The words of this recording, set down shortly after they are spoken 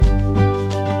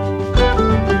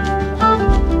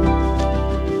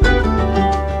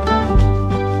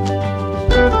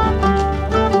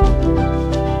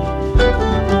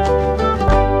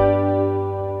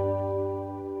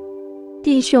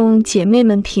兄姐妹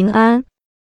们平安。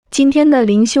今天的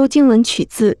灵修经文取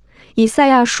自以赛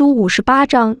亚书58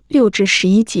章6至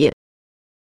11节。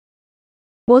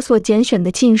我所拣选的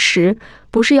禁食，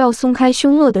不是要松开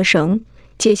凶恶的绳，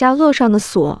解下恶上的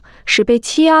锁，使被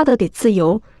欺压的给自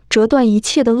由，折断一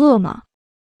切的恶吗？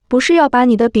不是要把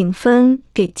你的饼分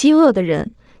给饥饿的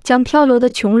人，将漂流的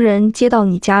穷人接到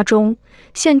你家中，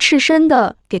现赤身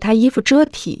的给他衣服遮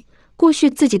体，顾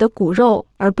恤自己的骨肉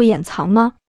而不掩藏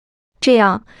吗？这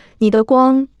样，你的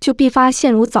光就必发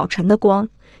现如早晨的光，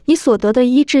你所得的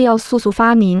医治要速速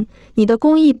发明，你的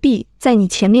公义必在你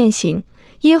前面行，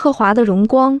耶和华的荣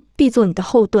光必作你的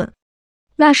后盾。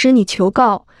那时你求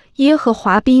告，耶和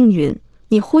华必应允，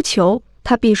你呼求，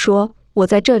他必说，我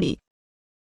在这里。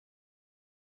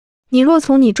你若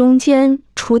从你中间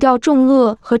除掉重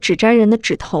恶和指摘人的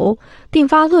指头，并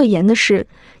发恶言的事，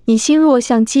你心若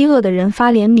向饥饿的人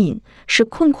发怜悯，使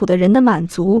困苦的人的满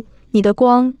足，你的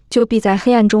光就必在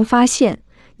黑暗中发现，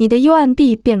你的幽暗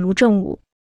必变如正午。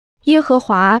耶和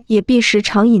华也必时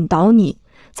常引导你，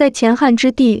在乾旱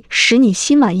之地使你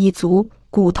心满意足，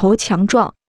骨头强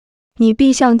壮。你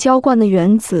必像浇灌的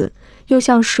园子，又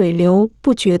像水流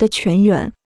不绝的泉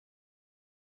源。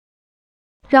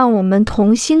让我们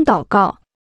同心祷告。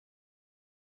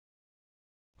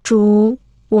主，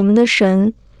我们的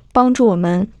神，帮助我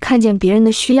们看见别人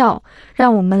的需要，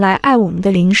让我们来爱我们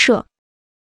的邻舍。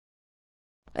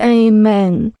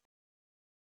Amen。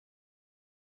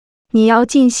你要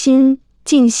尽心、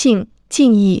尽性、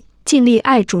尽意、尽力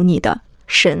爱主你的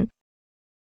神。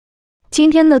今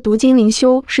天的读经灵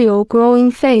修是由 Growing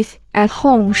Faith at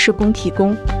Home 事工提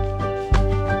供。